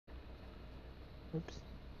Oops.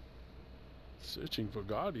 Searching for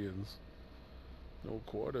guardians. No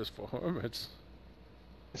quarters for hermits.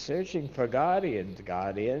 Searching for guardians,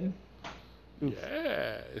 guardian. Oof.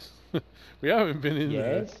 Yes. We haven't been in the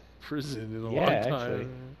Yes? prison in a Yeah, long actually.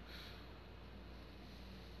 time.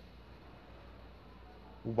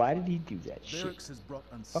 Why did he do that shit? Barracks has brought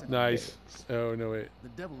Fuck unsettlement. Nice. barracks. Oh, no, wait. The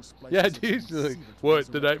devil splices Yeah, have dude. sent Like, Siva to what?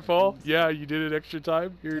 The resurrect Nightfall? and Yeah, you did it extra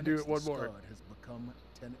time? Here, do it one the more. Scarred has become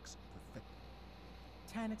Tenek's perfect.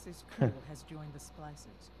 Tanix's crew has joined the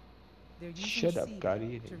splicers. They're using Shut up, Siva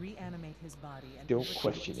guardian. to reanimate his body and Don't overthrow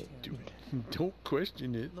question his it. territory. Don't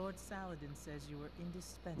question it. Lord Saladin says you were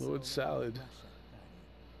indispensable. Lord Salad. in Russia,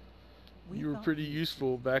 Guardian. You were thought pretty you'd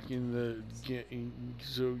useful be back in the years. game,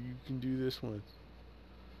 so you can do this one.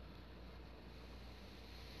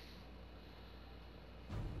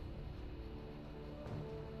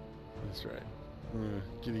 That's right.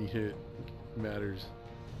 Getting hit matters.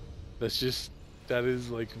 That is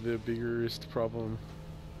like the biggest problem.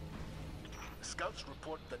 Scouts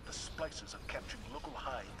report that the splicers are capturing local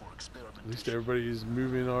hive for experimentation. At least everybody is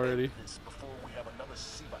moving already. End this before we have another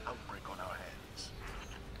Siva outbreak on our hands.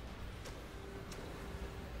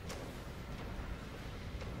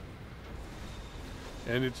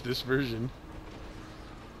 And it's this version.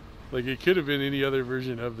 Like, it could have been any other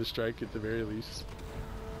version of the strike at the very least.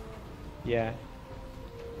 Yeah.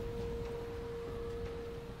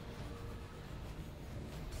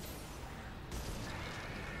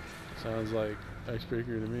 Sounds like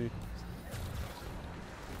icebreaker to me.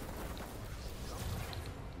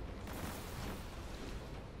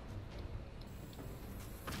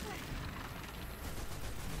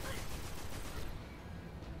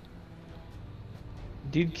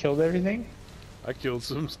 Dude killed everything? I killed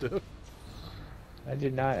some stuff. I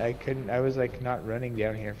did not. I couldn't. I was like not running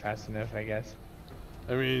down here fast enough, I guess.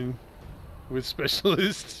 I mean, with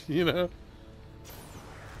specialists, you know.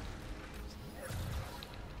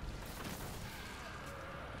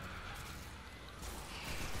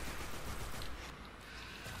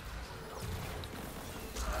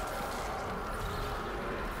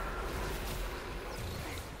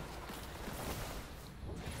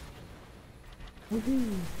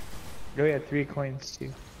 Woohoo! Oh yeah, 3 coins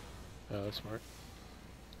too. Oh, that's smart.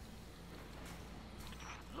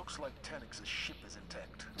 Looks like Tenek's ship is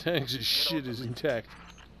intact. Tank's shit is intact.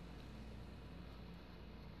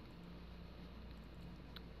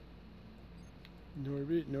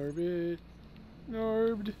 Norbit, Norbit,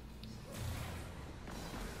 Norbed.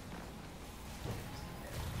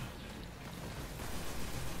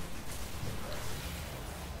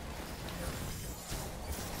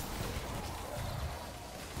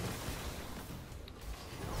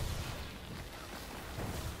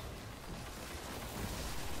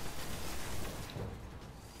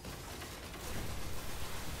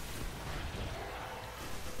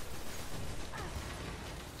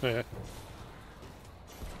 Yeah.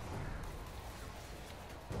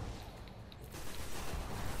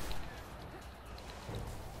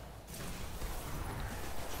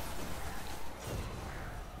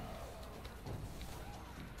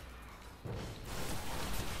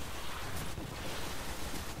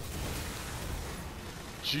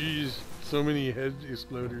 Jeez, so many head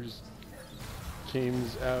exploders came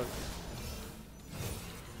out.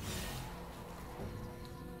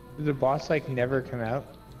 Did the boss like never come out?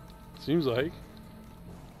 Seems like.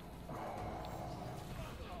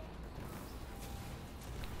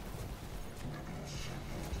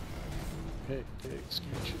 Hey,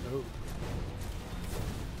 scooch. Oh.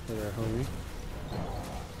 There, homie.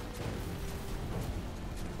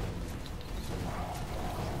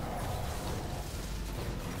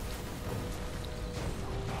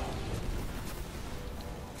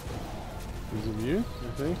 He's immune,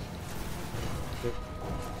 I think. Yep.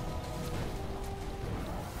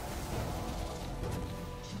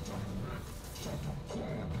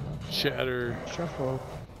 Chatter. Shuffle.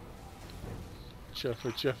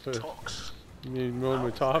 Chuffa. Talks. You mean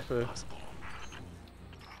Momotaffa.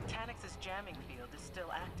 Tanix's jamming field is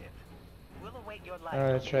still active. We'll await your life.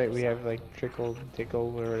 Oh, that's right. We have like trickle,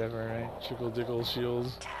 tickle, or whatever, right? Chickle dickle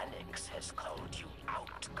shields. Tenek's has called you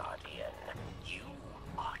out, Guardian. You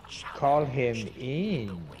are challenged. Call him in.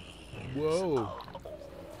 Whoa.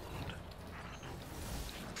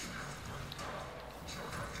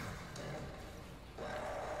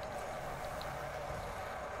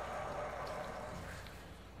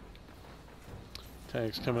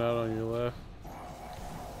 Tank's coming out on your left.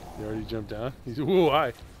 You already jumped down? He's, whoa,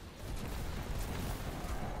 hi.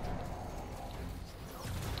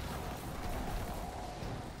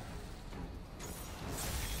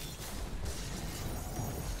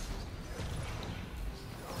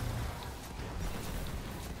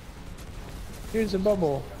 Here's a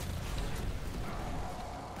bubble.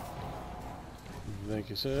 Thank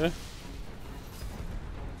you, sir.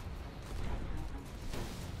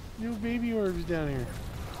 No baby orbs down here.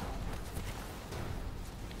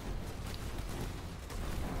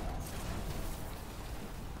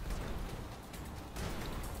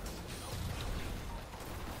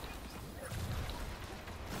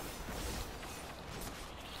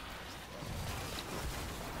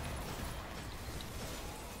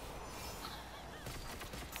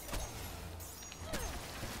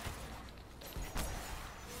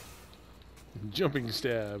 Jumping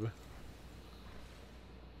stab.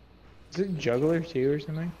 Is it juggler too or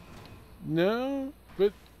something? No,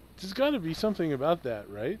 but there's got to be something about that,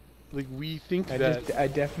 right? Like we think I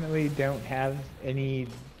that. definitely don't have any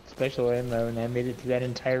special ammo, and I made it to that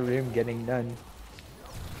entire room getting none.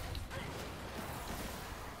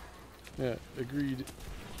 Yeah, agreed.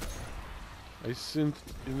 I synth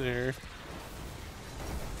in there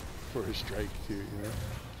for a strike too, you know.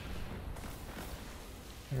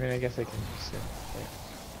 I mean, I guess I can just sit there.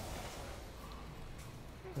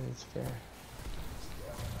 That's fair.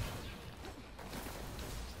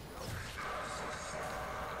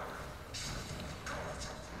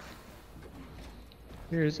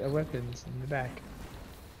 Here's a weapons in the back.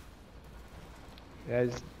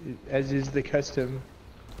 As is the custom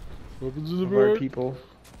Weapons in the of our back. people.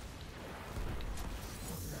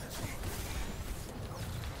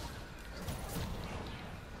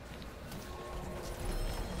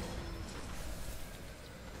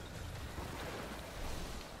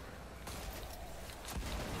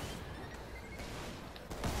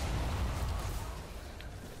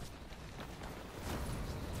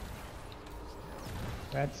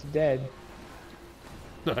 That's dead.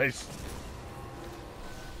 Nice.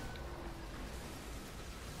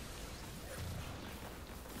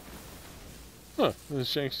 Huh, the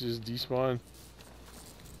shanks just despawn.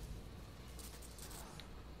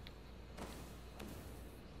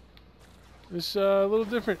 It's a little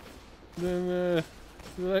different than the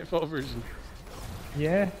Nightfall version.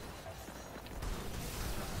 Yeah.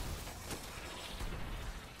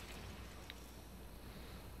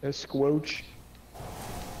 A squelch.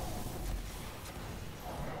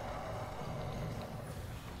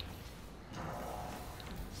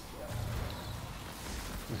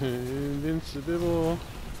 Invincible.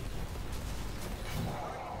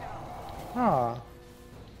 Ah.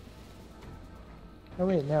 Oh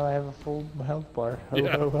wait, now I have a full health bar. Ho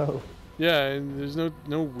Yeah. ho ho. Yeah, and there's no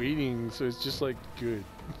waiting, so it's just like good.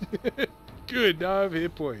 Good, now I have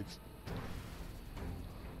hit points.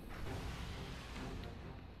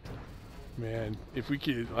 Man, if we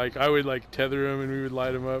could, like, I would like tether them and we would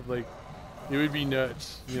light them up, like, it would be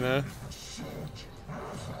nuts, you know?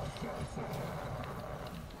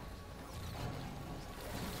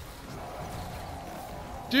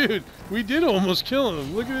 Dude, we did almost kill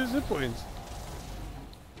him. Look at his hit points.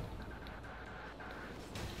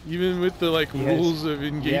 Even with the like Yes. rules of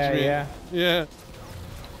engagement. Yeah. Yeah.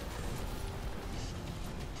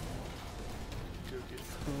 Go get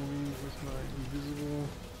homie with my invisible.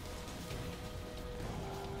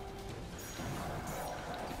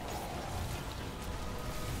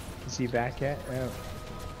 Is he back yet? Oh.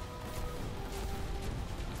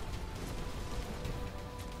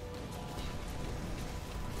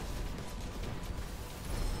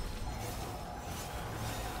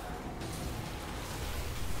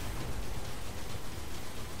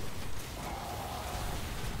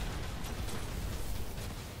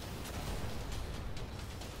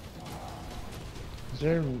 Is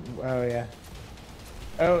there? Oh yeah.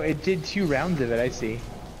 Oh, it did 2 rounds of it. I see.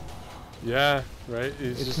 Yeah, right?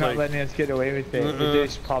 It's just not like, letting us get away with it. It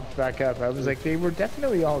just popped back up. I was like, they were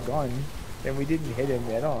definitely all gone, and we didn't hit him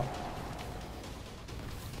at all.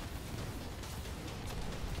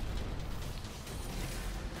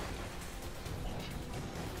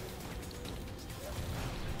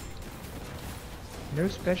 No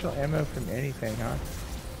special ammo from anything, huh?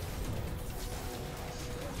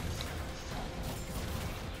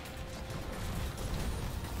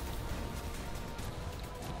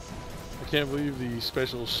 I can't believe the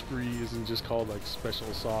special spree isn't just called like special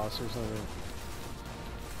sauce or something.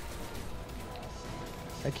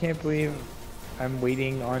 I can't believe I'm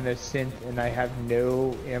waiting on a synth and I have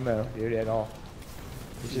no ammo, dude, at all.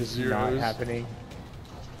 It's just not Zeros. happening.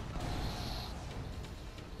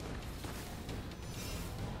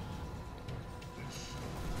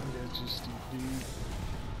 I got you, Steve dude.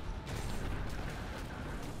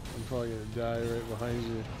 I'm probably gonna die right behind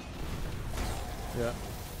you. Yeah.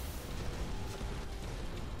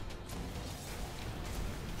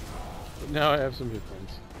 But now I have some hit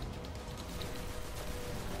points.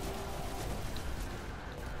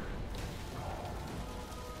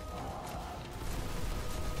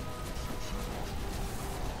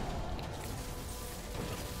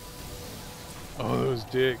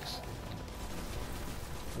 dicks.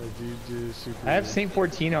 That dude is super. I have weird. Saint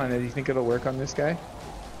 14 on it. Do you think it'll work on this guy?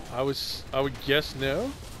 I would guess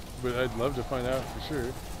no, but I'd love to find out for sure.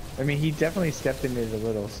 I mean, he definitely stepped in it a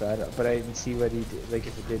little, so but I didn't see what he did, like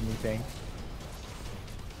if it did anything.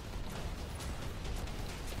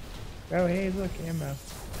 Oh, hey, look, ammo.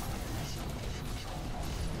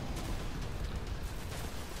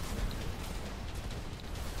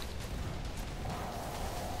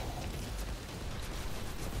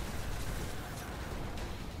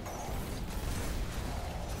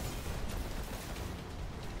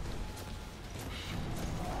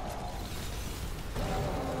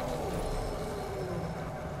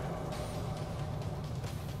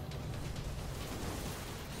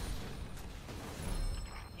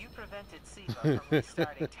 Prevented Siva from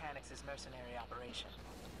restarting Tanix's mercenary operation.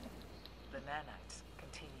 The nanites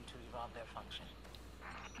continue to evolve their function.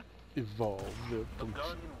 Evolve the The function.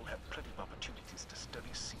 Guardian will have plenty of opportunities to study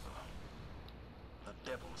Siva.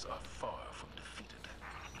 The devils are far from defeated.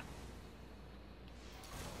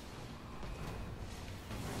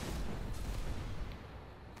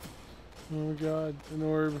 Oh my god, an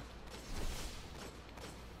orb.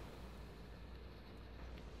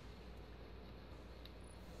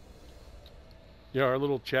 Yeah, our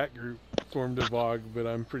little chat group formed a VOG, but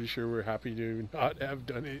I'm pretty sure we're happy to not have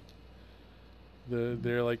done it.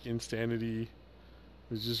 Their like insanity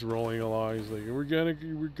was just rolling along. It's like we're going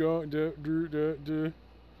do.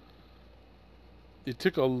 It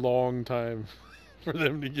took a long time for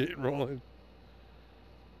them to get rolling.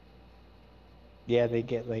 Yeah, they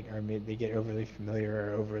get like, or maybe they get overly familiar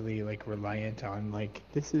or overly like reliant on like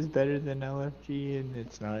this is better than LFG, and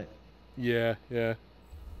it's not. Yeah, yeah.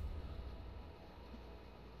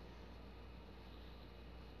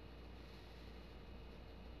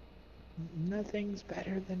 Nothing's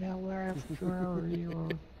better than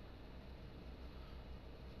LFG.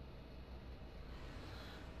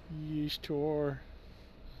 Yeesh, Tor.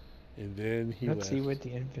 And then he Let's left. see what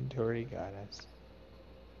the inventory got us.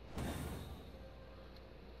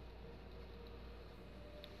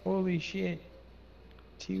 Holy shit.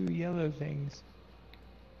 2 yellow things.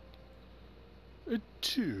 A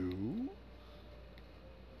 2.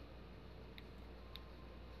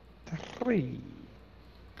 3.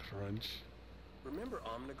 Crunch. Remember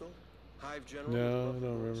Omnigul? Hive General? No, I with love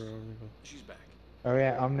don't and remember. wars? Omnigul. She's back. Oh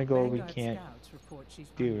yeah, Omnigul we Vanguard can't scouts report she's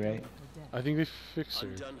do, undone right? her death. I think they fixed her.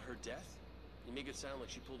 Undone her death? You make it sound like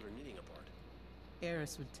she pulled her knitting apart.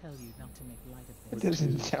 Eris would tell you not to make light of It this.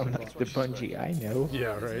 doesn't sound like the Bungie I know.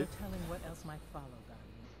 Yeah, There's right. no telling what else might follow,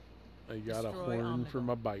 Guardian. I got a Destroy horn for Omnigul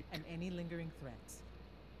my bike. And any lingering threats.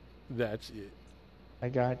 That's it. I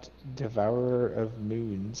got Devourer of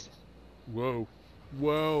Moons. Whoa.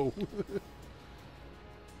 Whoa.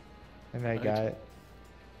 And I Right. got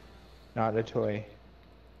Not a Toy.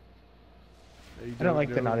 I don't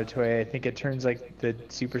like the Not a Toy. I think it turns like the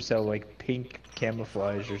Supercell like pink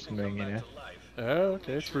camouflage or something, you know? Oh,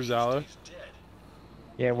 okay. It's for Zala.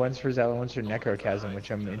 Yeah, one's for Zella, one's for Necrochasm,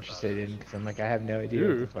 which I'm interested in because I'm like, I have no idea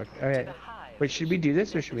what the fuck. Alright. Wait, should we do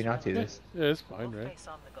this or should we not do this? Yeah, it's fine, right? Face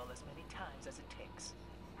Omnigul as many times as it takes.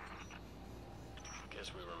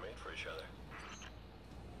 Guess we were made for each other.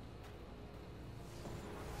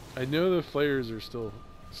 I know the flares are still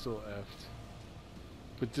effed.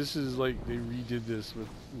 But this is like, they redid this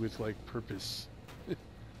with like purpose.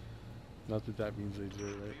 Not that that means they did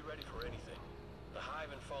it, right? Be ready for anything. The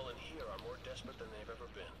Hive and Fallen here are more desperate than they've ever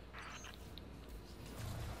been.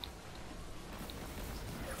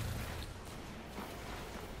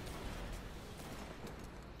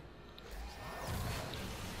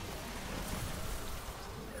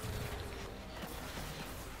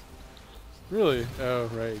 Really? Oh,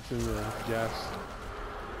 right. It's in the gas.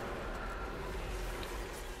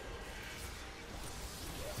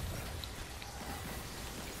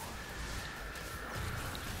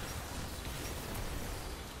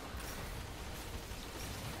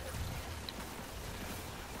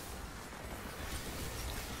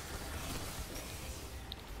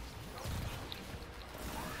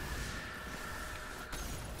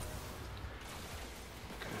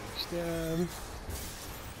 Down.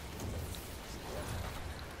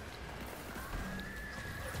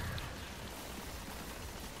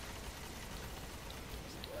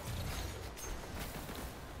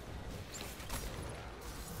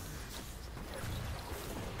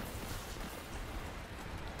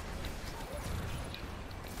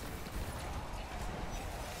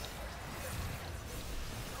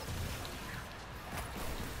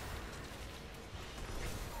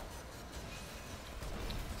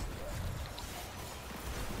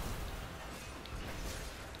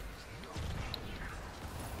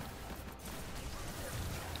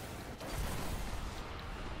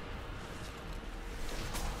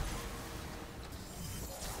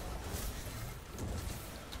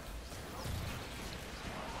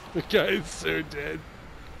 The guy is so dead.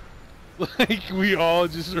 Like, we all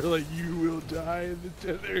just are like, you will die in the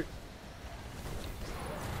tether.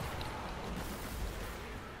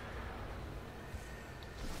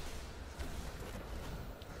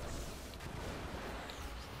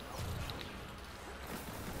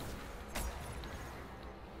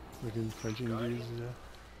 Looking punching dudes.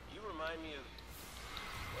 You remind me of,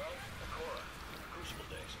 well, Akora, Crucible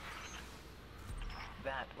days.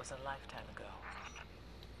 That was a lifetime ago.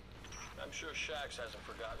 I'm sure Shax hasn't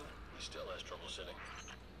forgotten. He still has trouble sitting.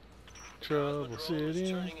 Trouble Cosmodrome is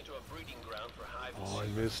sitting. turning into a breeding ground for hive and Oh, I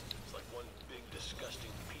Siva. missed. It's like one big,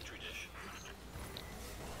 disgusting petri dish.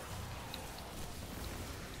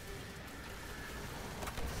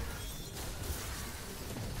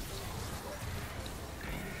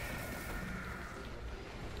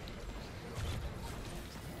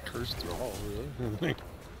 Cursed thrall, really?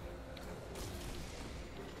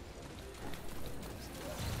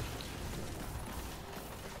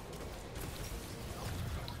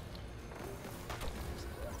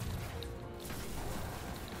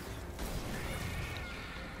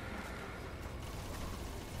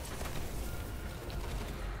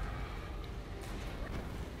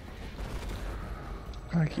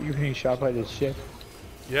 I keep getting shot by this ship.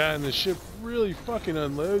 Yeah, and the ship really fucking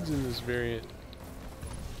unloads in this variant.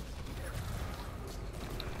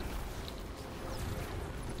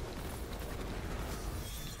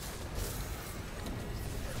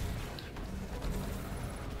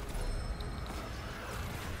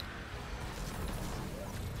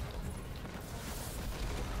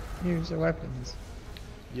 Here's the weapons.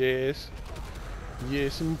 Yes.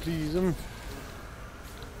 Yes, and please 'em.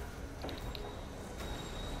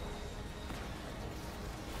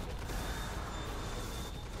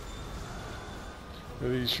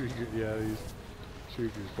 These shriekers, yeah, these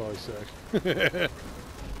shriekers probably suck. Ooh,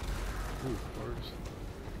 bars.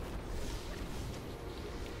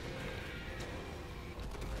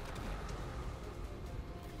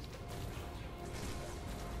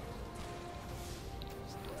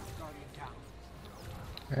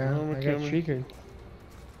 Yeah, Oh, we're I got coming. triggered.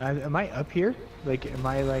 Am I up here? Like, am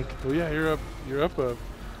I like? Oh yeah, you're up. You're up. Where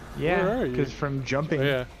Yeah, are you? because from jumping, Oh,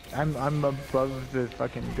 yeah. I'm above the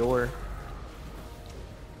fucking door.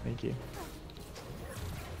 Thank you.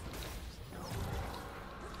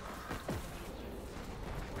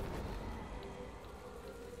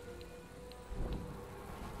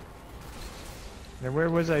 Now where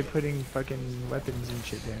was I putting fucking weapons and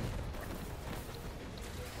shit down?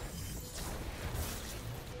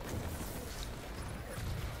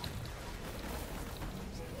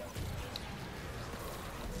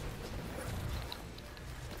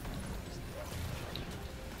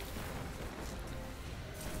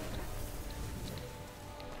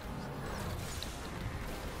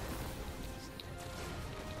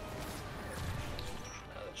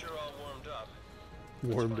 Now that you're all warmed up,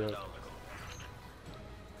 let's Warmed find up. Omnicle.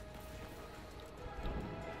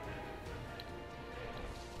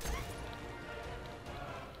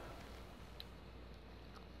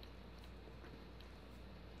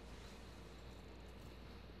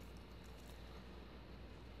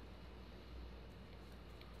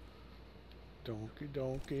 Donkey,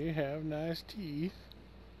 donkey, have nice teeth.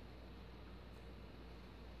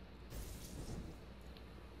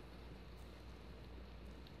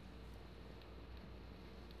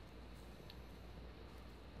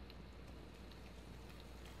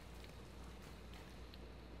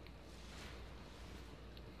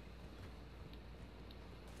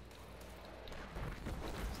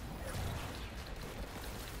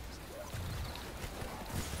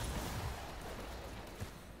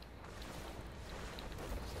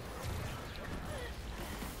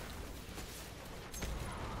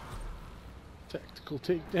 Tactical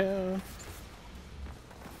takedown.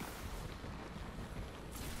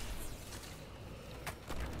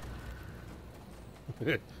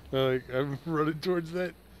 Like, I'm running towards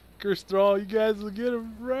that cursed thrall. You guys will get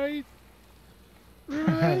him, right?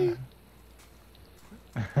 Right?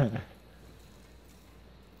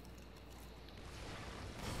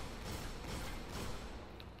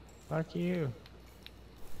 Fuck you.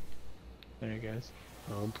 There it goes.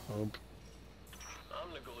 Hump, hump.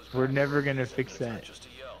 Omnicle is We're back. never gonna It's fix not that. just a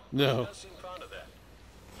yell. No. She does seem fond of that.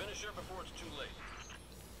 Finish her before it's too late.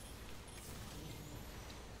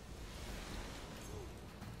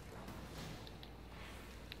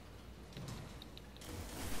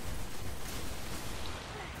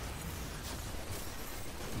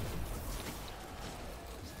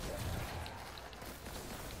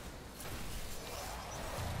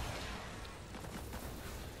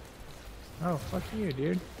 Oh, fuck you,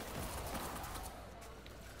 dude.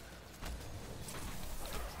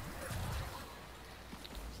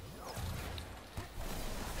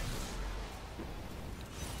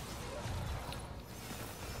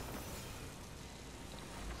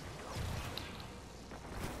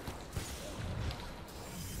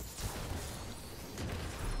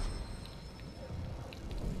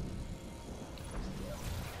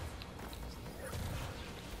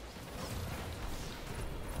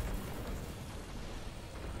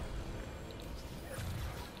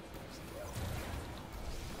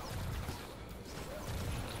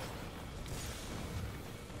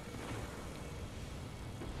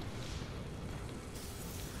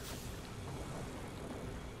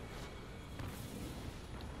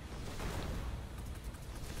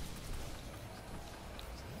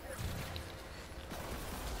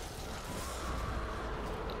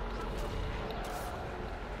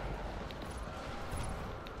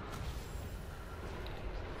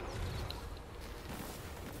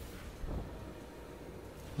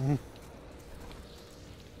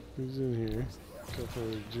 Who's in here? A couple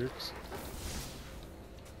of jerks.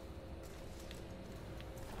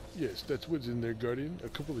 Yes, that's what's in there, Guardian. A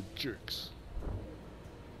couple of jerks.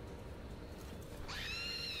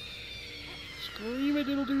 Scream a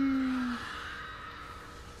diddle doo!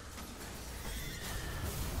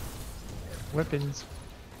 Weapons.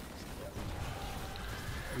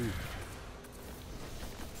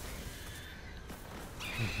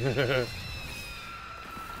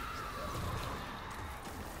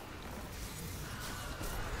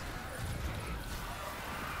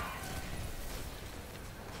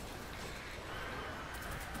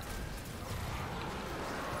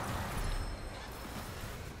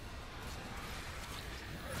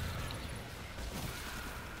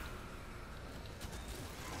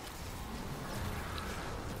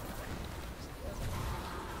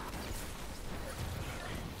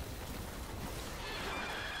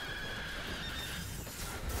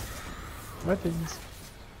 Weapons.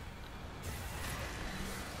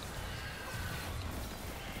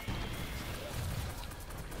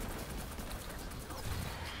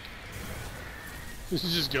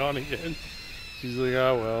 She's just gone again. She's like,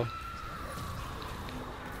 oh well.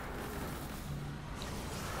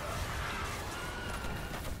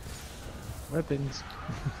 Weapons.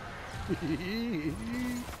 I'm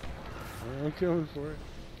coming for it.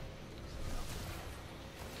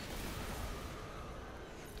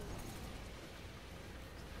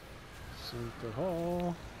 Sink the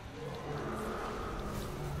hall.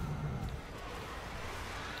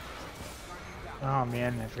 Oh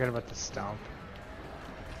man, I forgot about the stomp.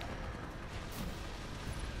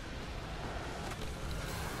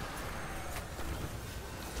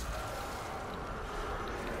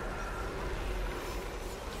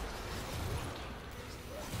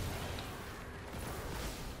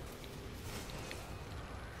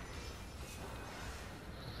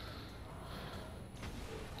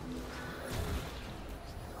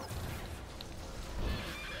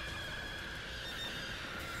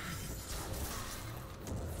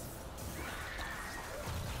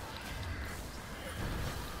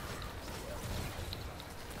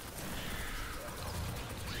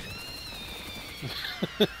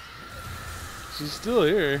 She's still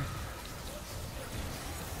here.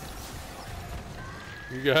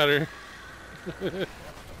 You got her. Jesus.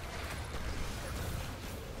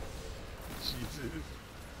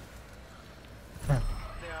 There are no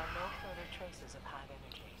further traces of hive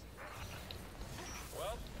energy.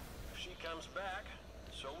 Well, if she comes back,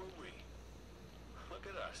 so will we. Look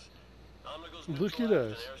at us. Omnigal's Look at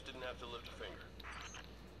neutralized us. and Eris didn't have to lift a finger.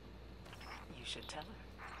 You should tell her.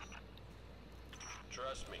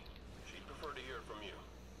 Trust me, she'd prefer to hear from you.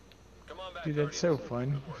 Come on back, Dude, that's so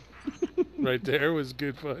Guardians. fun. Right there was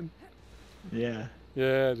good fun. Yeah.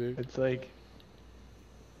 Yeah, dude. It's like...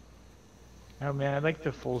 Oh man, I like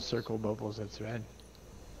the full circle bubbles that's red.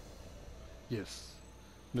 Yes.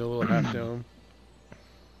 No little half dome.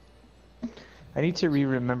 I need to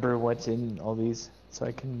remember what's in all these so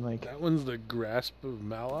I can like... That one's the Grasp of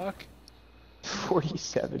Malok.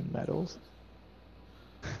 47 medals.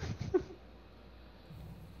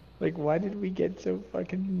 Like, why did we get so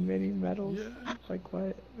fucking many medals? Yeah. Like,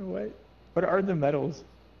 what? What are the medals?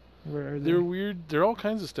 Where are they? They're weird. They're all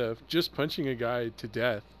kinds of stuff. Just punching a guy to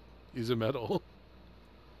death is a medal.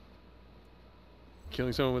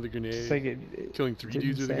 Killing someone with a grenade. It's like it Killing three didn't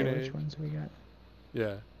dudes with a say grenade. Which ones we got?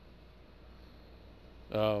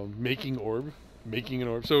 Yeah. Making orb. Making an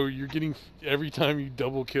orb. So you're getting, every time you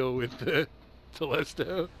double kill with the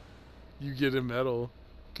Telesto, you get a medal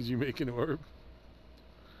because you make an orb.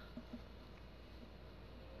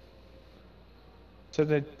 So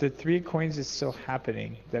the 3 coins is still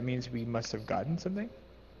happening. That means we must have gotten something?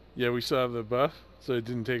 Yeah, we still have the buff, so it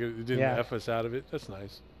didn't take it. It didn't Yeah. F us out of it. That's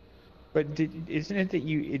nice. But isn't it that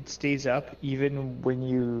it stays up even when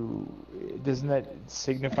you... Doesn't that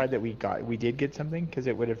signify that we did get something? Because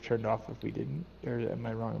it would have turned off if we didn't? Or am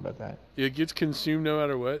I wrong about that? It gets consumed no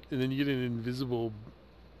matter what, and then you get an invisible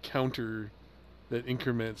counter that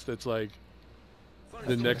increments. That's like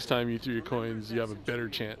the next time you threw your coins, you have a better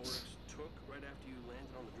chance.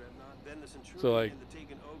 So like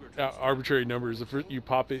arbitrary numbers. If you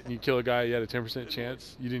pop it and you kill a guy, you had a 10%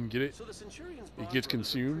 chance. You didn't get it. It gets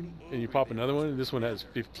consumed, and you pop another one, and this one has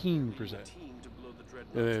 15%, and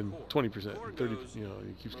then 20%, 30. You know,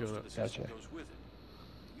 it keeps going up. Gotcha.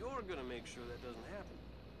 You're gonna make sure that doesn't happen.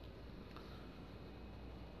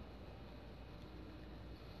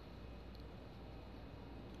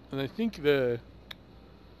 And I think the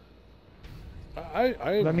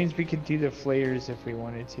I That means we could do the flares if we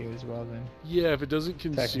wanted to as well then. yeah, if it doesn't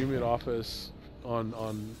consume Technically. it off us on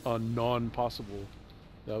non-possible,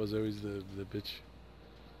 that was always the bitch.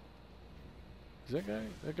 Is that guy?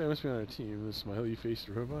 That guy must be on our team. The smiley-faced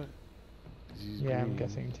robot. 'Cause he's Yeah, I'm green.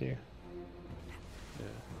 guessing too. Yeah.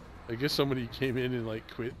 I guess somebody came in and like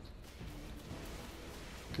quit.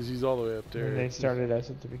 Because he's all the way up there. And they started us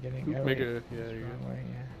at the beginning. Oop, Oh, make wait. a, yeah, there you Wrong go. way,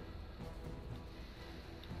 yeah.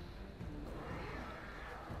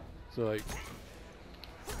 So like,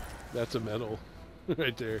 that's a medal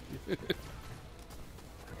right there.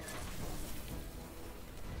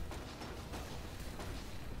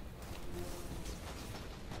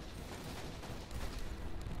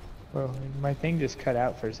 Whoa, my thing just cut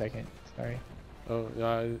out for a second. Sorry. Oh,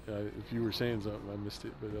 yeah, if you were saying something, I missed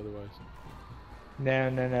it, but otherwise.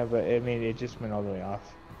 No, but I mean, it just went all the way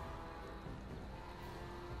off.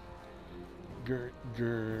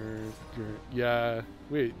 Yeah,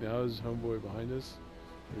 wait, now is Homeboy behind us?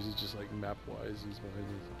 Or is it just like map-wise he's behind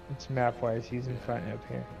us? It's map-wise, he's in front up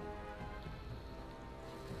here.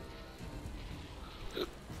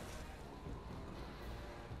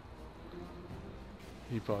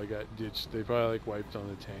 He probably got ditched. They probably like wiped on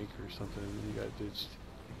the tank or something and he got ditched.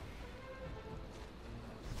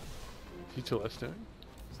 Is he Telestone?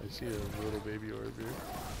 I see a little baby orb here.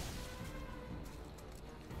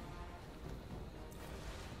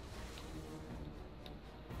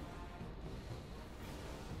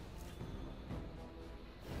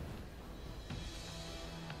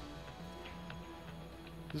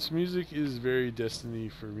 This music is very Destiny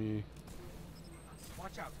for me.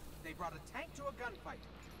 Watch out. They brought a tank to a gunfight.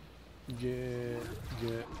 Get.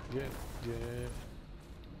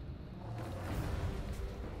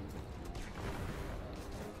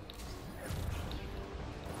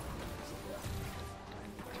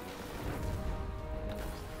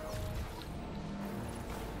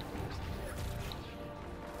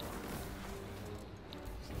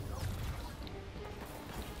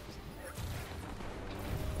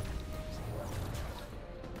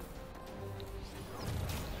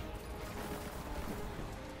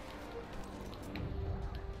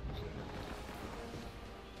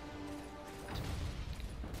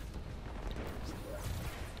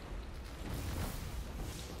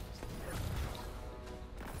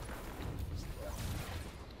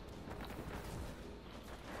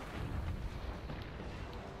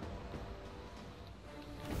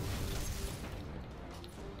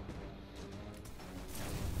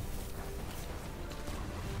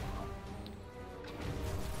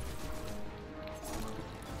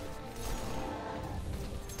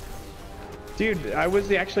 Dude, I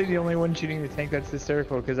was actually the only one shooting the tank. That's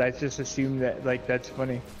hysterical because I just assumed that, like, that's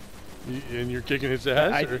funny. And you're kicking its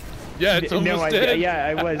ass? Yeah, it's almost no, dead. Yeah,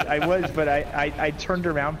 I was, but I turned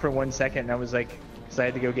around for 1 second and I was like, because I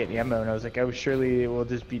had to go get ammo and I was like, oh, surely it will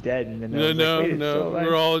just be dead. And then I was like, wait, it's still alive.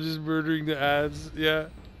 We're all just murdering the ads. Yeah.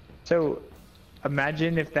 So,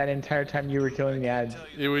 imagine if that entire time you were killing the ads,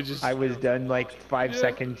 it would just. I was done like 5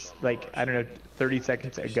 seconds, like, I don't know, 30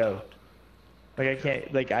 seconds ago. Like, I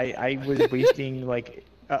can't, like, I was wasting, like,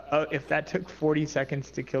 if that took 40 seconds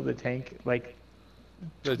to kill the tank, like,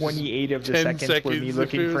 28 of the seconds were me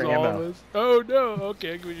looking for ammo. Oh, no.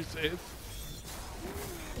 Okay, I get what you're saying.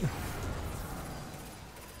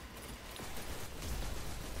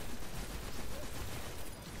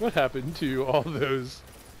 What happened to all those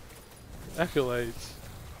acolytes?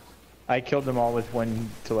 I killed them all with one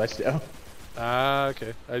Telesto. Ah,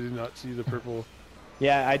 okay. I did not see the purple.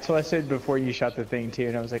 Yeah, I Telestoed before you shot the thing too,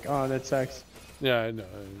 and I was like, oh, that sucks. Yeah, I know.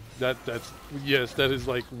 That's yes, that is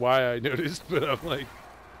like why I noticed, but I'm like,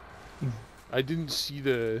 I didn't see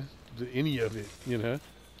the any of it, you know.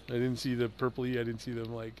 I didn't see the purpley. I didn't see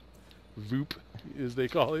them like, voop, as they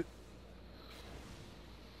call it.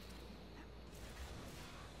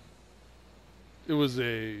 It was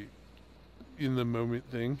a in the moment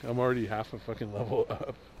thing. I'm already half a fucking level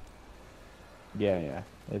up. Yeah,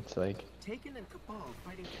 it's like Taken and Cabal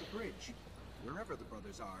fighting to the bridge. Wherever the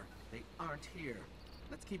brothers are, they aren't here.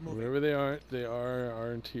 Let's keep moving. Wherever they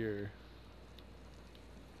aren't here.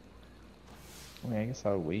 I mean, I guess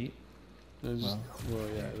I'll wait. Well,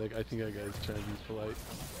 yeah, like I think that guy's trying to be polite.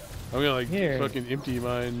 I'm gonna like Here. fucking empty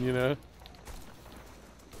mine, you know.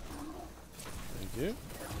 Thank you.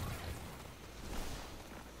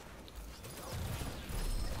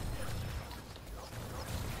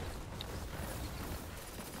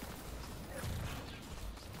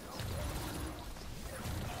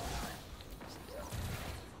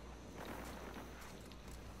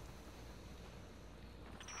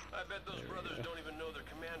 I bet those brothers don't even know their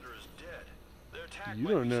commander is dead. Their attack You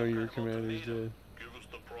might don't be know some your kind of commander's ultimatum. dead. Give us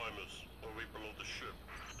the Primus, or we blow the ship.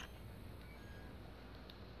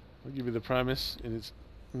 I'll give you the Primus, and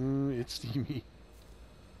it's steamy.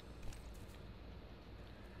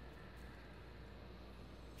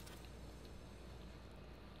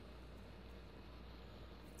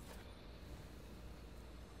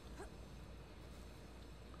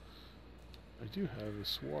 do have a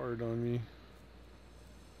sword on me,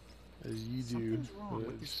 as you do. Something's wrong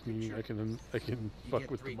with this Just meaning creature. I can You fuck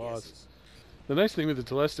get with the 3 boss. guesses. The nice thing with the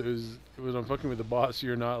Telesto is when I'm fucking with the boss,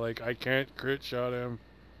 you're not like, I can't crit shot him.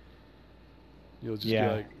 You'll just be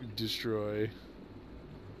Yeah. like, destroy.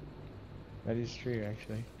 That is true,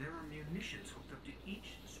 actually. There are munitions hooked up to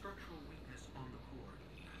each structural weakness on the core.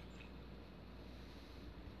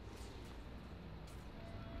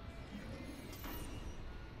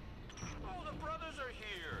 Oh, the brothers are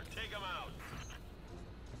here. Take them out.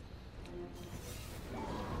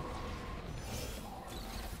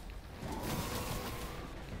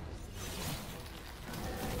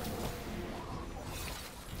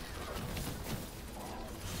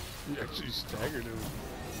 You actually staggered him.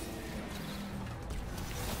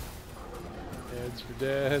 Dads for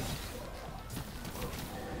dad.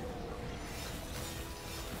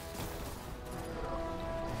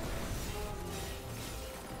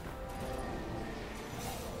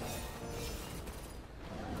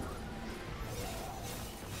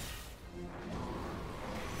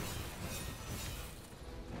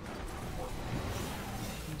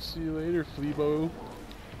 See you later, Fleebo.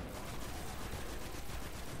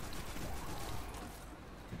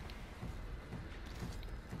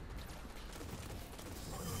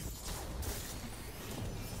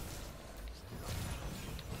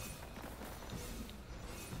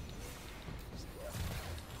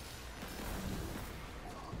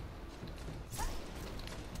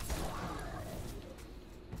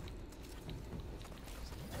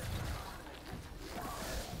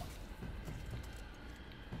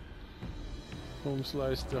 Home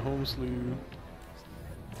slice to home slew.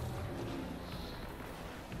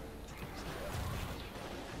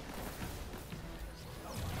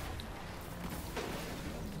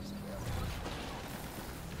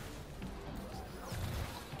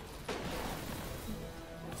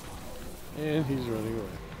 And he's running away.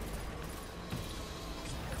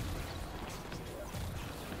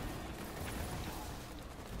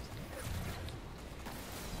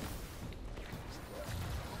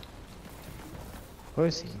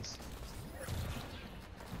 Pussies.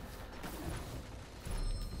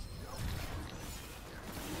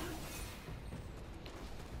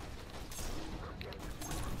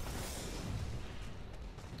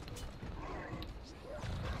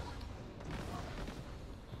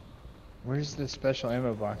 Where's the special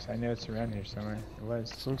ammo box? I know it's around here somewhere. It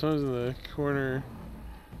was. Sometimes in the corner.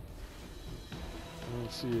 I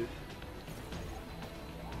don't see it.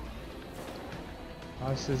 Oh,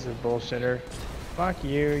 this is a bullshitter. Fuck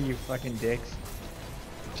you, you fucking dicks.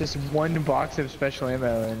 Just one box of special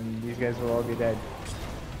ammo and these guys will all be dead.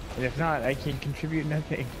 And if not, I can contribute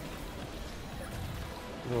nothing.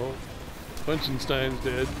 Well, Punchenstein's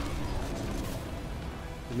dead.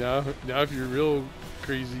 Now if you're real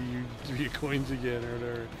crazy, you do get coins again or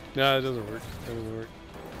whatever. Nah, it doesn't work. That doesn't work.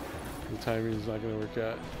 The timing is not going to work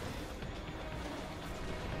out.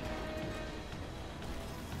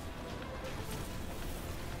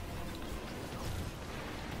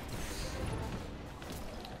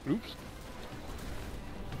 Oops.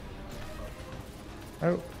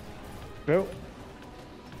 Oh. Oh.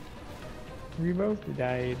 We both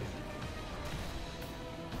died.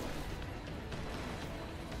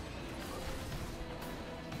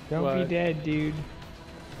 Don't be What? dead, dude.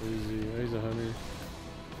 Where is he? Oh, he's a hunter.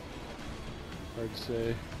 Hard to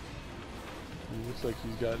say. He looks like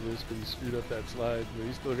he's got this, but he screwed up that slide, but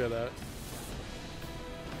he still got out.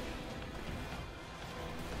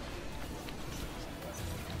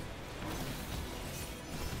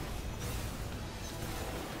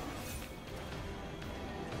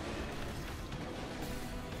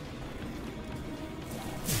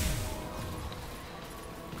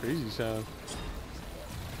 Crazy sound.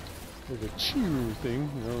 Like a chew thing.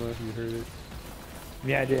 I don't know if you heard it.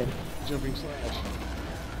 Yeah, I did. Jumping slash.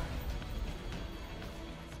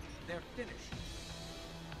 They're finished.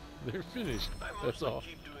 They're finished. I That's mostly all.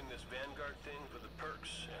 keep doing this Vanguard thing for the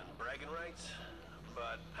perks and bragging rights,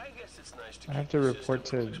 but I guess it's nice to I have keep to the report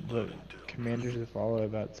system to from the exploding too. commanders to follow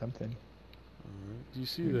about something. Alright. Do you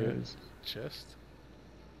see Who the knows? chest?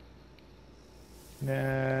 No.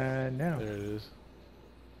 There it is.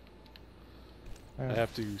 I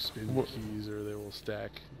have to spin the keys or they will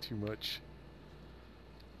stack too much.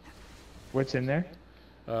 What's in there?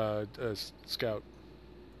 Scout.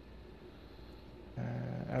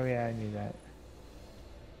 Oh yeah, I knew that.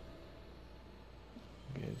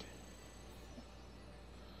 Good.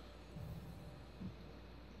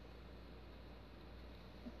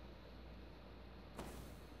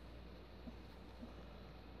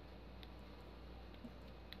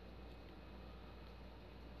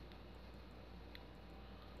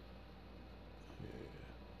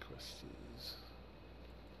 bosses.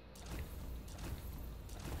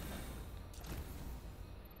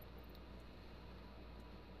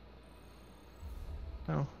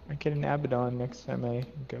 Oh, I get an Abaddon next time I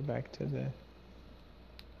go back to the...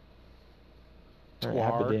 Or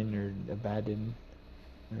Twar. Abaddon or Abaddon.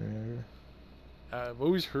 Or... I've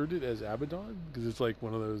always heard it as Abaddon because it's like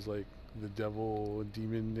one of those like the devil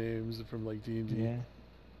demon names from like D&D. Yeah.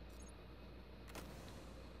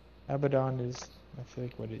 Abaddon is, I feel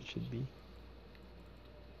like, what it should be.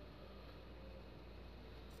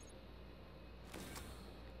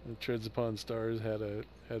 The Treads Upon Stars had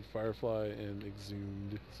Firefly and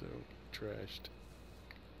Exhumed, so trashed.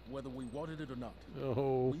 Whether we wanted it or not,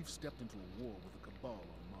 Oh, we've stepped into a war with the Cabal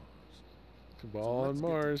on Mars. Cabal let's on get to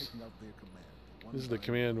Mars. taking out their command, one This is the by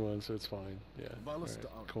command one, so it's fine. Yeah. Valus Alright, to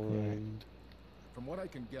Ark. coined. From what I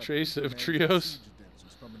can gather, Trace he of commands Trios. siege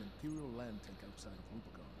advances from an Imperial land tank outside of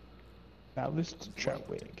Rubicon. Ballast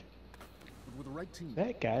Troutwig. But with the right team,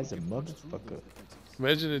 That guy's we a can punch through those motherfucker. defenses.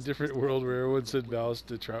 Imagine a different world where everyone said Ballast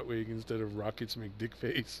to Troutwig instead of Rockets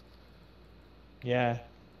McDickface. Yeah.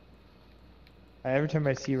 Every time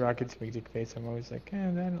I see Rocket's big dick face, I'm always like, I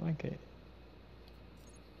don't like it.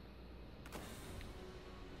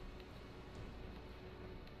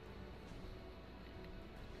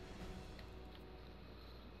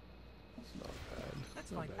 It's not bad.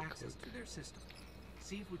 Let's Not find bad access cloak. to their system.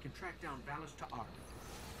 See if we can track down Valus to Ark.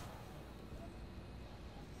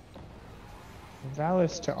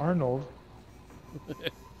 Valis to Arnold. You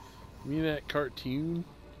mean that cartoon?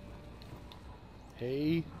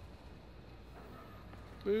 Hey.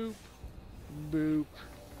 Boop. Boop.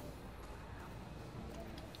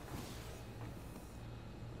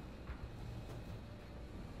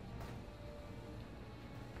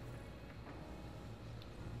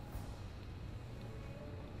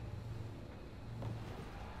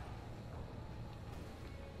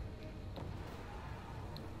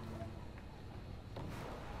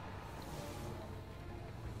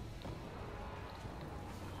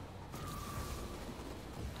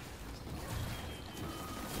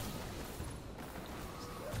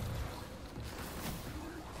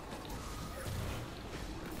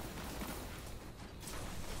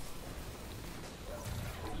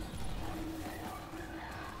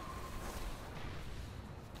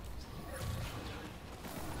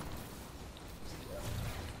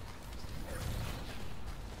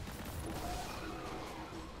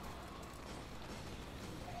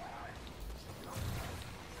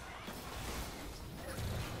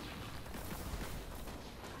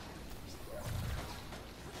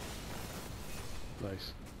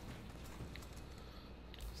 Nice.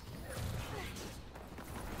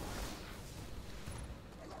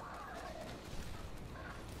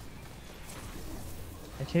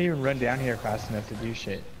 I can't even run down here fast enough to do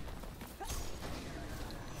shit.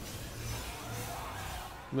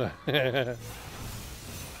 Let's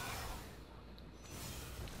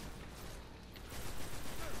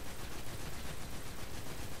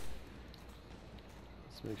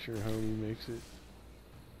make sure Homie makes it.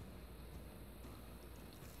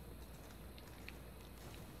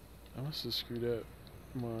 I must have screwed up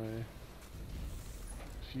my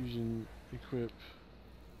fusion equip.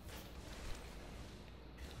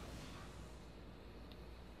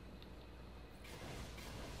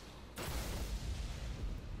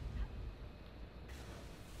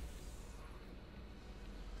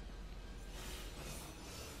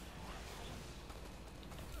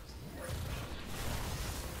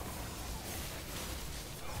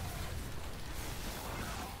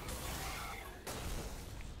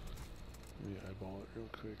 Let me eyeball it real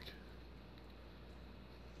quick.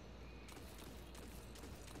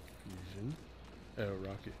 Fusion. Oh,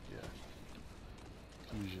 rocket, yeah.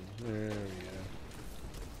 Fusion. There we go.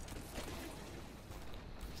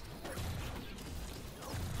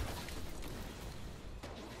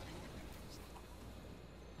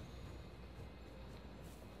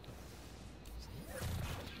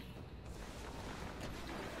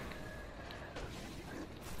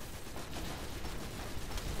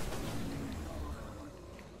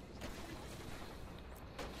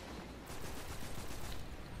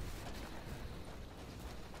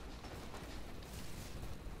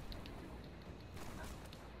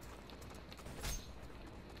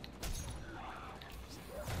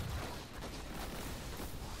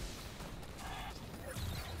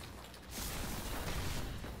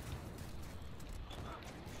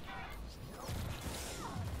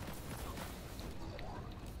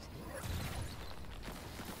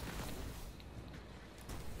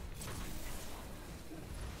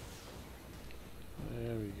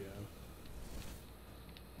 There we go.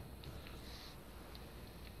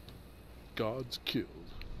 God's killed.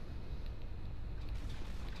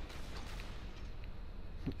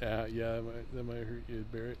 Yeah, that might hurt you,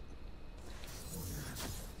 Barrett.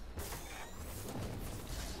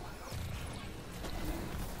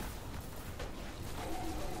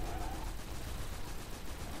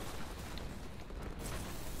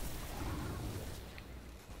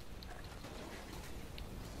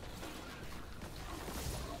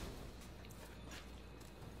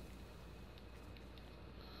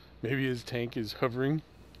 Maybe his tank is hovering.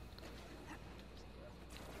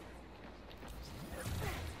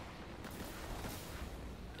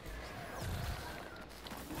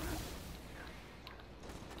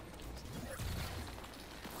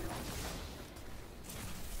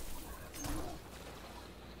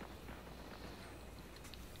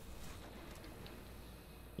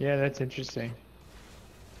 Yeah, that's interesting.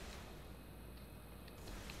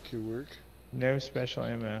 Could work. No special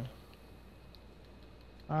ammo.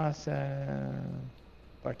 Awesome.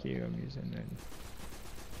 Fuck you, I'm using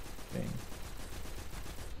the thing.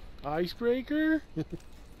 Icebreaker?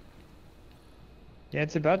 Yeah,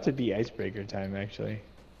 it's about to be icebreaker time, actually.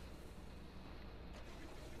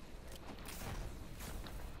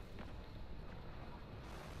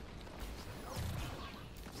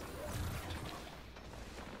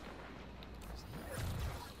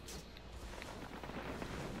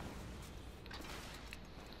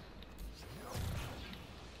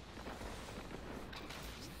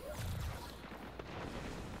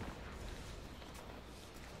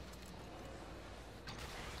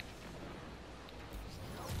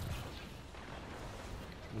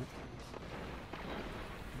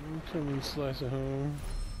 Come and slice it home.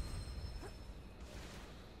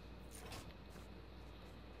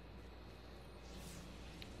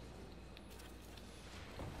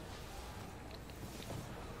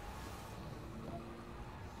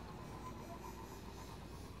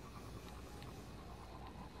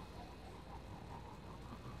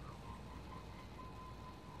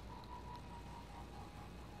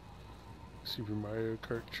 Super Mario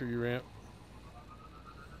Kart tree ramp.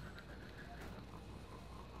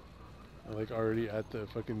 I'm like already at the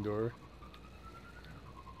fucking door.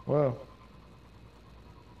 Whoa.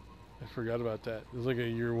 I forgot about that. It was like a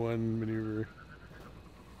year one maneuver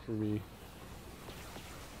for me.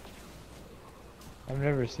 I've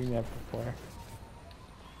never seen that before.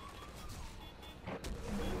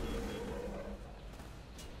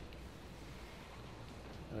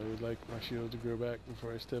 I would like my shield to grow back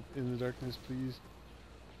before I step in the darkness, please.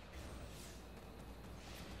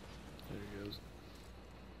 There he goes.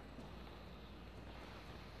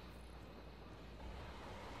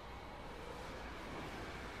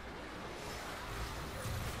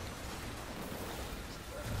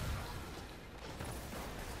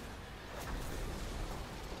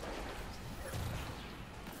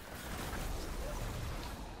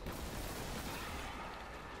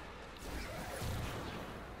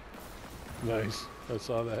 Nice. I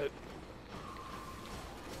saw that.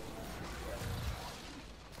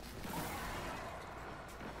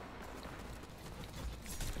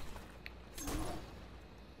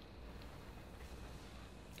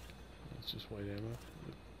 That's just white ammo.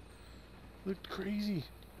 Looked crazy.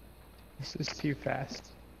 This is too fast.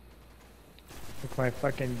 Like my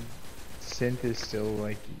fucking synth is still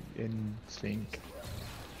like in sync.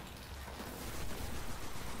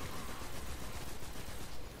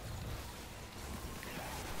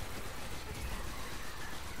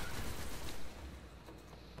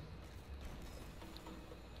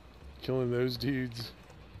 Killing those dudes.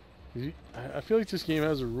 I feel like this game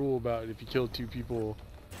has a rule about if you kill two,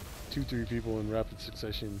 three people in rapid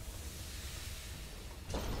succession.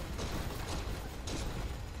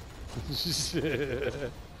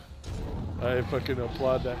 I fucking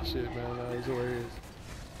applaud that shit, man. That was hilarious.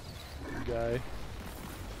 Guy.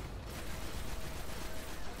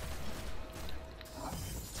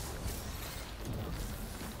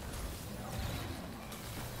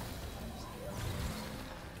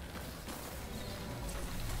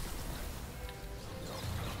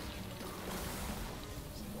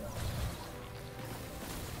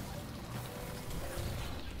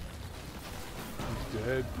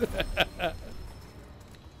 Dead.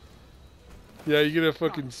 Yeah, you get a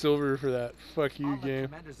fucking silver for that. Fuck you, game.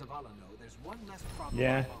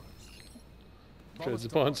 Yeah. Treads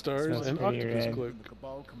upon stars That's and pretty octopus rad. cloak. The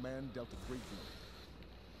Cabal command dealt a great blow.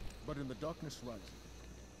 But in the darkness rising,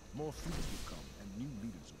 more fleets will come and new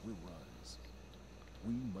leaders will rise.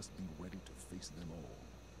 We must be ready to face them all.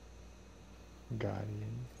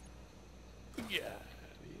 Guardian.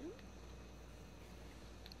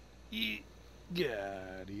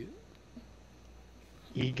 Guardian.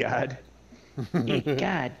 E-God.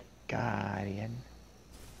 E-God. Guardian.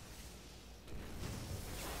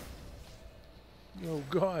 Oh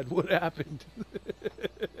God, what happened?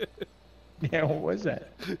 Yeah, what was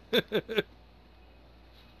that?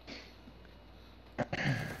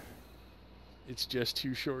 It's just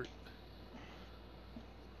too short.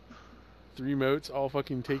 3 moats, I'll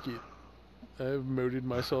fucking take it. I've moated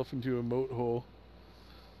myself into a moat hole.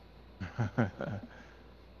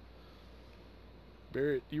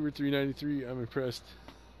 Barrett, you were 393. I'm impressed.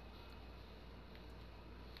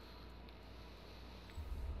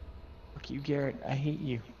 Fuck you, Garrett. I hate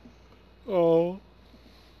you. Oh.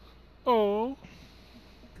 Oh.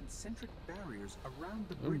 Concentric barriers around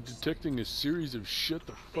the I'm bridge. detecting a series of shut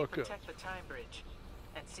the They fuck up. protect the time bridge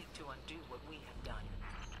and seek to undo what we have done.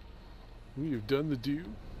 We have done the do,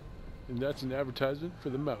 and that's an advertisement for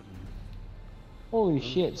the mountain. Holy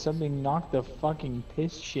shit, something knocked the fucking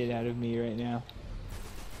piss shit out of me right now.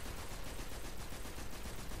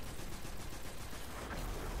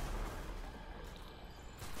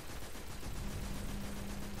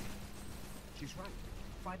 She's right.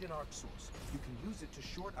 Find an arc source. You can use it to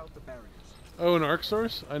short out the barriers. Oh, an arc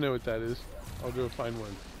source? I know what that is. I'll go find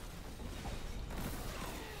one.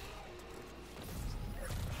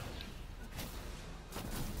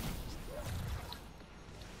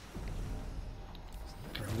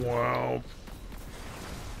 Wow.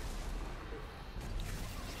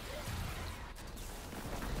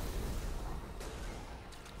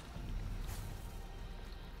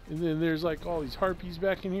 And then there's like all these harpies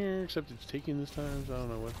back in here, except it's taken this time, so I don't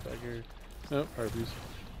know what's back here. Nope, harpies.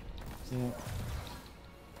 Yeah.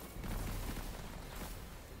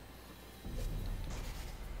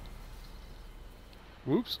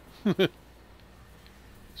 Whoops. Should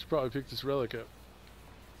probably pick this relic up.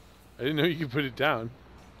 I didn't know you could put it down.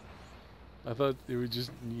 I thought it would just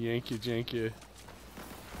yank you, jank you.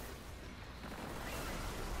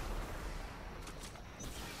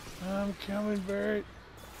 I'm coming, Bert.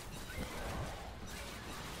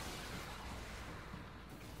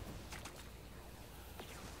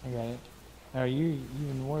 I got it. Oh, you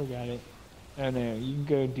even more got it. Oh no, you can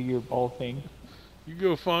go do your ball thing. You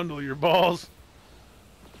go fondle your balls.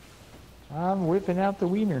 I'm whipping out the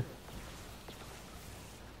wiener.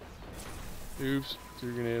 Oops, threw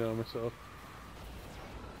a grenade on myself.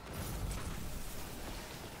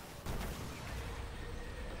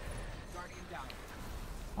 Guardian down.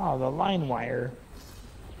 Oh, the line wire.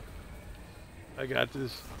 I got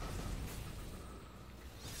this.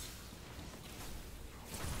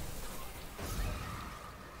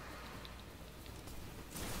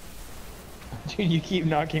 Dude, you keep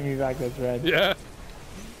knocking me back, that's right. Yeah.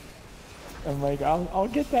 I'm like, I'll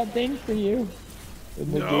get that thing for you.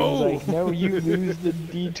 And the No! game's like, no, you lose the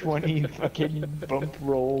D20 fucking bump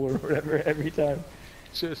roll or whatever every time.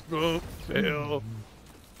 Chest bump, fail.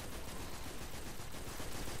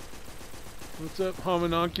 What's up,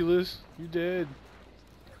 homunculus? You dead.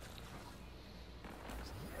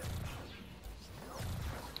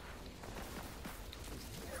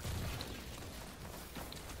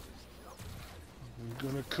 I'm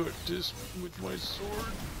gonna cut this with my sword.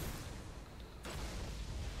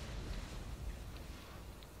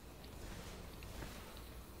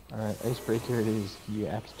 Alright, icebreaker it is. You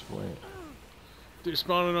asked for it. They're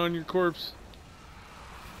spawning on your corpse.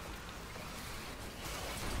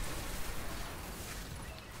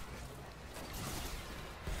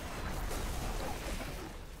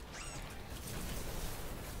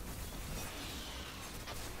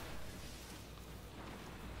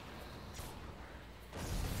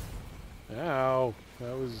 Ow,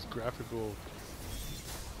 that was graphical.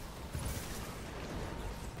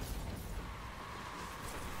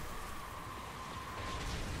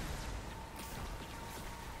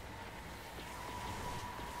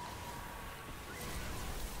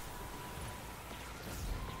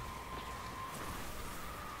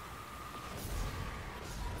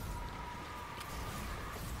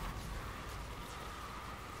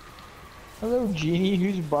 Hello, Genie.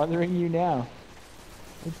 Who's bothering you now?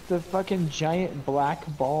 It's the fucking giant black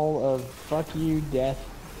ball of fuck you death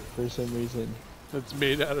for some reason. That's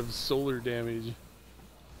made out of solar damage.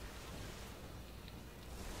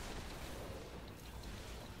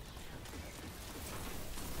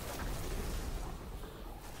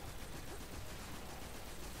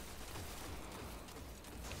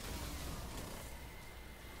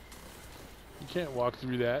 You can't walk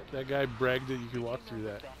through that. That guy bragged that you could walk through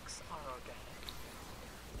that. Banks are organic.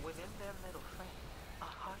 Within their middle frame are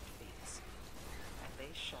heartbeats, and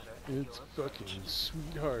they shudder at It's your fucking approach.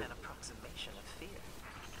 sweetheart. An approximation of fear.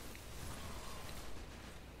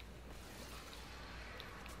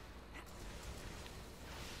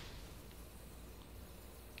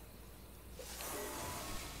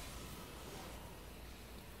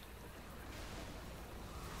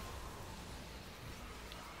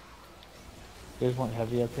 You guys want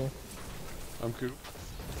heavy up here? I'm cool.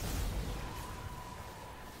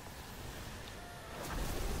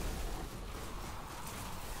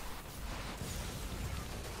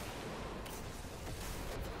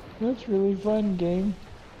 That's really fun, game.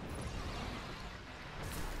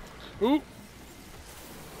 Ooh!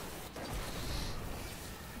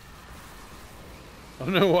 I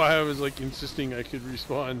don't know why I was like insisting I could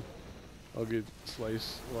respawn. I'll get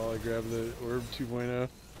slice while I grab the orb 2.0.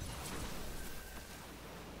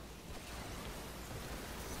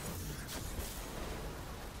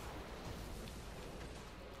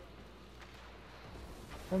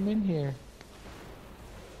 I'm in here.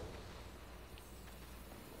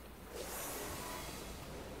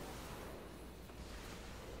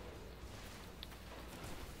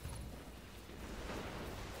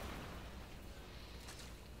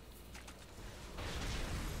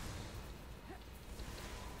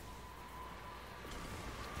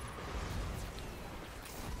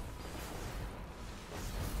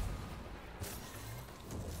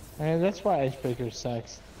 And that's why Icebreaker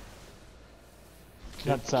sucks.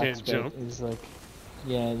 Not sucks, Can't but jump. it's like,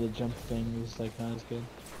 yeah, the jump thing is like not as good.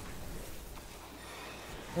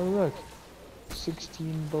 Oh look,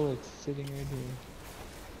 16 bullets sitting right here.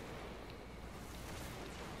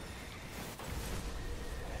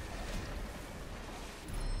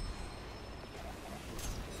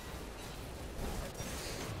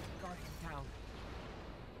 Guardian down.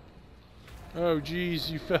 Oh geez,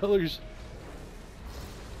 you fellers.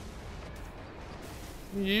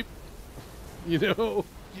 Yep. You know.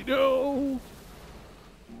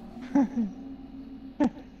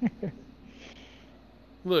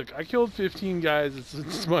 Look, I killed 15 guys.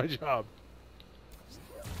 It's my job.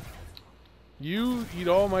 You eat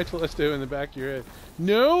all my telesto in the back of your head.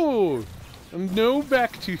 No! No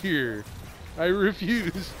back to here. I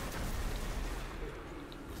refuse.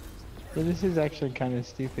 Yeah, this is actually kind of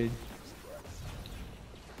stupid.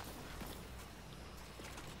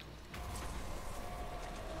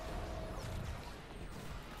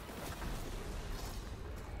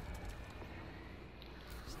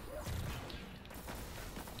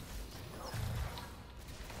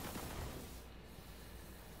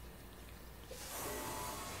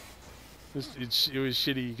 It was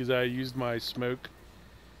shitty because I used my smoke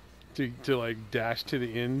to like dash to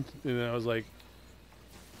the end, and then I was like,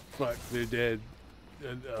 "Fuck, they're dead."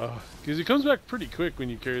 Because it comes back pretty quick when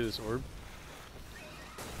you carry this orb.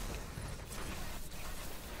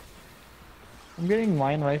 I'm getting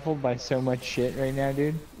line rifled by so much shit right now,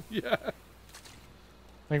 dude. Yeah.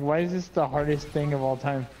 Like, why is this the hardest thing of all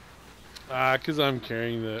time? Because I'm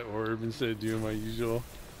carrying the orb instead of doing my usual.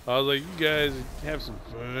 I was like, "You guys have some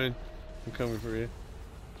fun. I'm coming for you."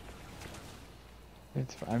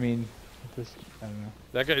 It's, I mean, this, I don't know.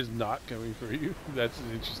 That guy's not coming for you. That's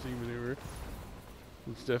an interesting maneuver.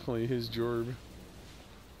 It's definitely his jorb.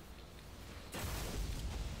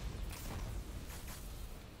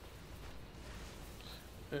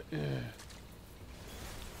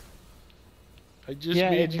 I just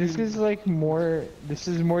made this is like more, this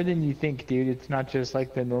is more than you think, dude. It's not just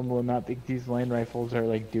like the normal amount that these land rifles are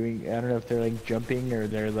like doing. I don't know if they're like jumping or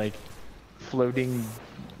they're like floating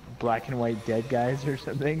black and white dead guys or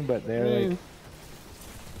something, but they're like...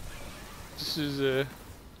 This is a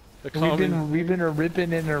common... We've been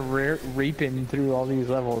ripping and raping through all these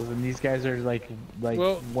levels, and these guys are like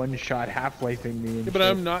well, one shot half-lifing me and yeah, but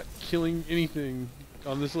shit. I'm not killing anything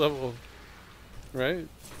on this level, right?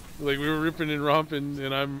 Like, we were ripping and romping,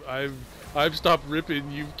 and I've stopped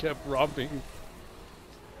ripping, you've kept romping.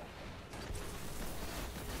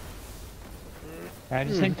 I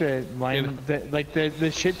just think the line,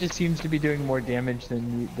 the shit just seems to be doing more damage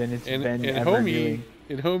than it's been ever doing.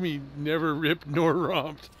 And homie never ripped nor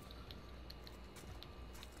romped.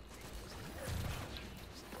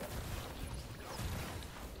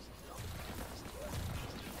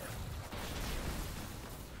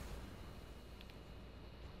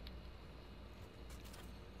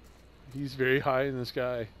 He's very high in the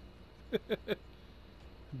sky.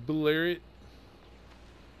 Blare it.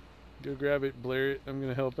 Go grab it, blare it. I'm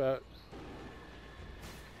gonna help out.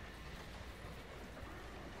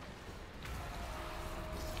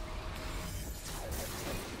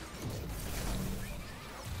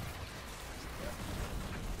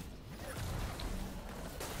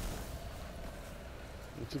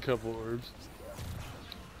 It's a couple orbs.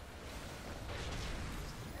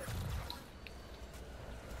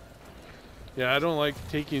 Yeah, I don't like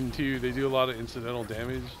taking two. They do a lot of incidental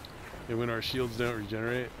damage, and when our shields don't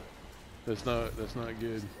regenerate, that's not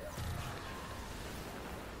good.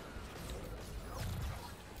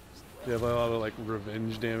 They have a lot of like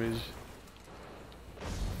revenge damage.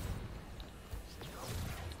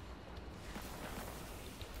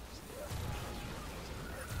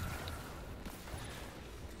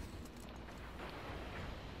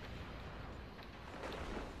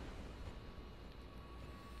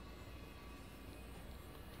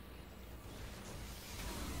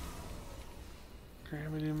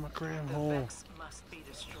 Cram it in my cram The hole. Vex must be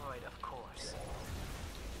destroyed, of course.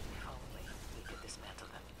 If only we could dismantle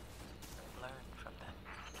them. Learn from them.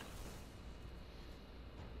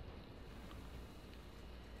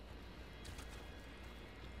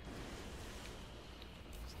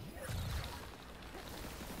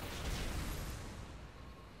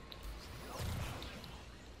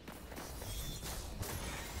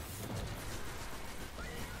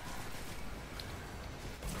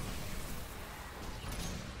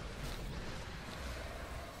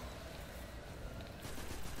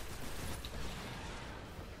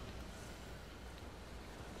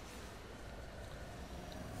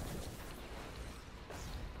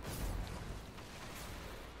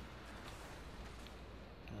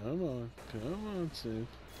 Come on, Sid.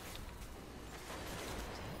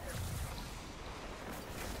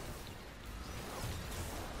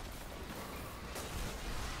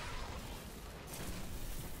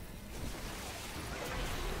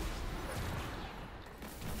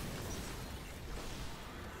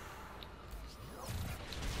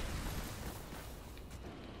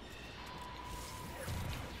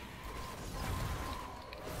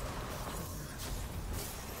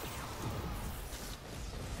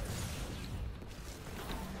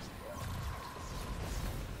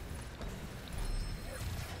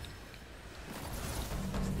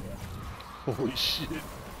 Holy shit.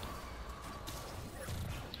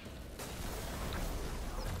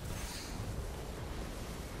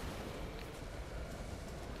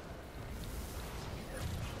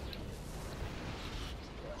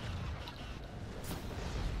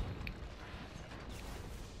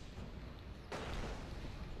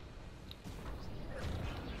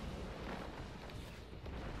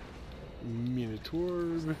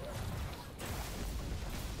 Minotaur.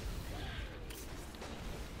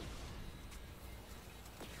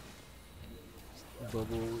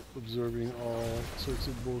 Bubble absorbing all sorts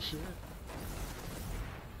of bullshit.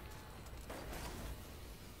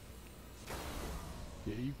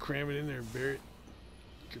 Yeah, you cram it in there, Barrett.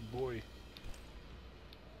 Good boy.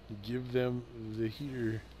 Give them the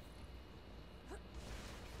heater.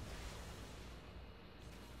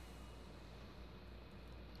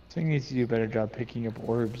 Thing needs to do a better job picking up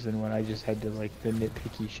orbs than what I just had to, like, the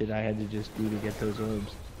nitpicky shit I had to just do to get those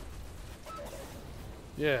orbs.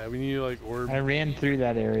 Yeah, we need like orb. I ran through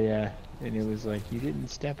that area and it was like, you didn't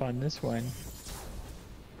step on this one.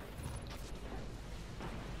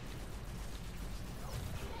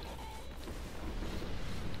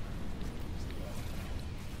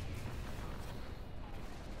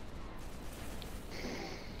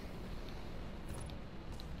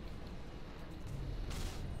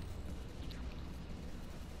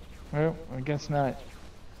 Well, I guess not.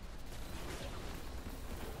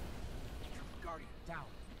 Guardian, down.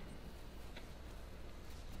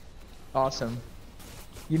 Awesome.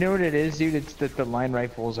 You know what it is, dude? It's that the line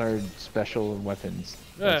rifles are special weapons.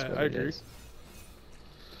 That's Yeah, what I it agree. is.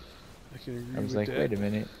 I can agree I was with like, that. wait a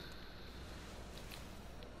minute.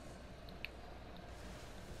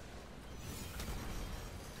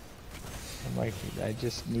 I'm like, I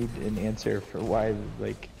just need an answer for why,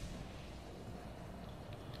 like...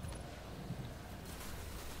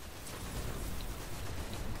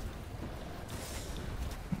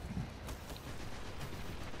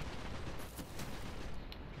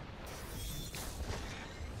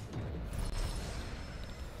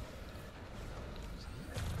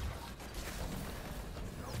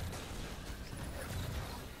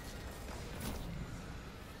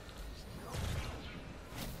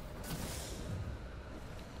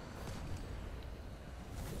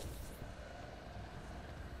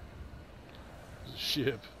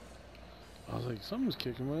 Ship. I was like, someone's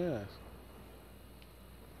kicking my ass.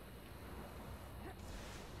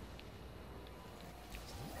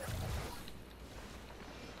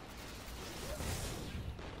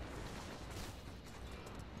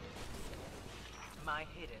 My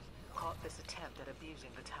hidden caught this attempt at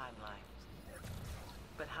abusing the timeline.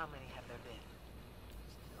 But how many have there been?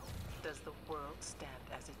 Does the world stand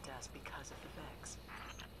as it does because of the Vex?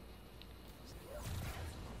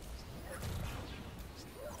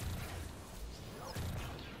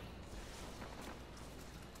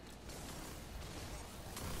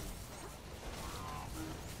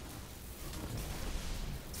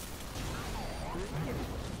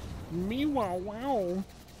 Me wow wow.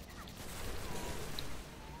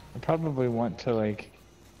 I probably want to, like...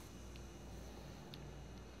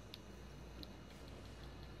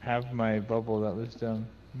 have my bubble. That was dumb.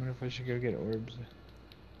 I wonder if I should go get orbs. I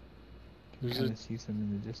There's kind a of see some in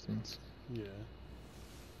the distance. yeah.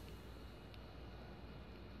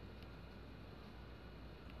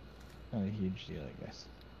 Not a huge deal, I guess.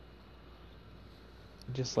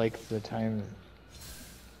 Just like the time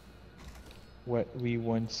what we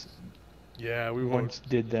once Yeah, we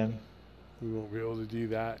did them. won't be able to do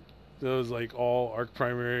that. Those like all arc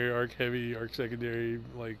primary, arc heavy, arc secondary,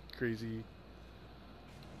 like crazy.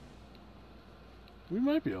 We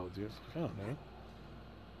might be able to do it. I don't know.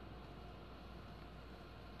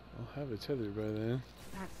 I'll have a tether by then.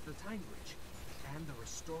 That's the time bridge. And the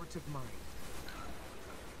restorative mine.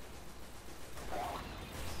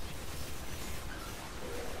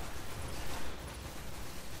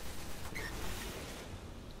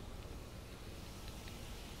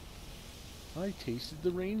 I tasted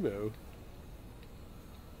the rainbow.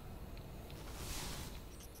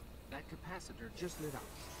 That capacitor just lit up.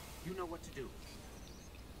 You know what to do.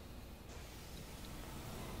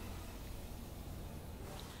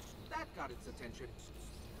 That got its attention.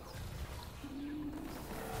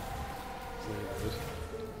 There it is.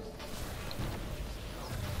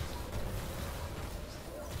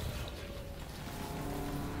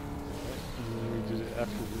 And then we did it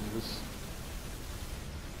after this.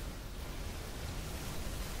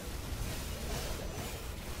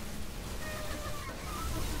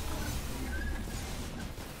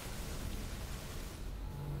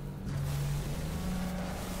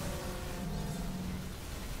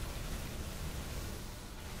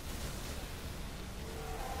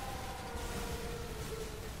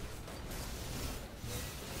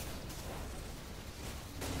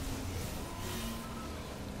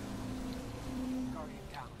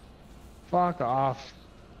 Fuck off.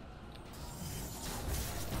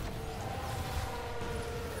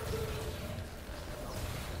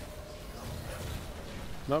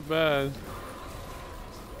 Not bad.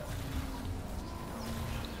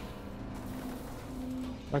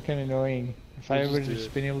 Fucking annoying. If I would have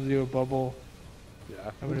just been able to do a bubble,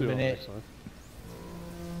 Yeah, that would have been it.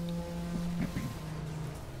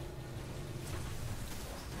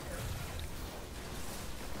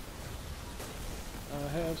 I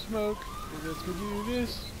have smoke. Let's go do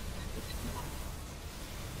this.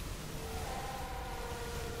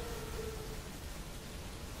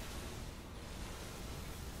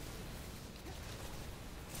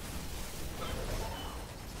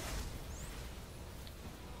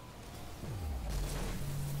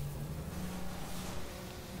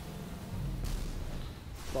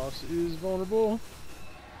 Boss is vulnerable.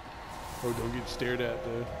 Oh, don't get stared at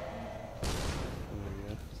though. Oh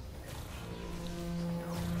yeah.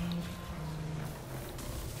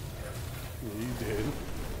 Yeah, you did.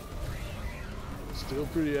 Still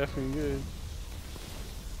pretty effing good.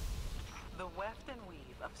 The weft and weave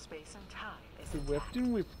of space and time is The intact. weft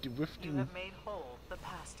and whiffed, You have made whole the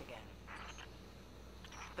past again.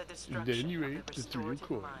 The And destruction then you of ate the the 3 restorative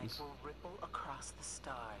coins. mind will ripple across the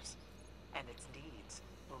stars, and its deeds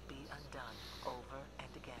will be undone over and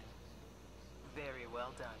again. Very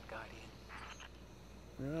well done, Guardian.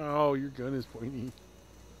 Oh, your gun is pointy.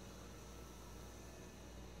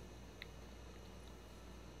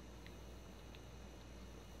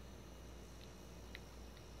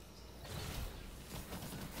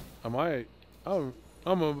 I'm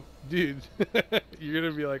a dude. You're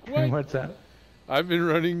gonna be like, what? What's that? I've been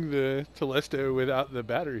running the Telesto without the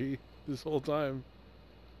battery this whole time.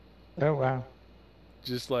 Oh wow.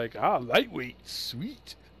 Just like, lightweight,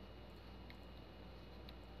 sweet.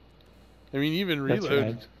 I mean, even That's reload.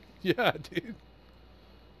 rad. Yeah, dude.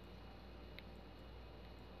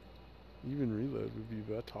 Even reload would be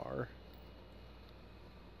better.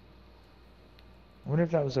 I wonder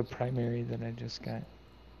if that was a primary that I just got. I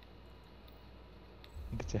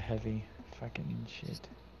think it's a heavy fucking shit.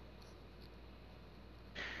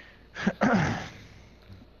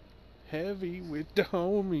 Heavy with the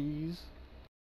homies.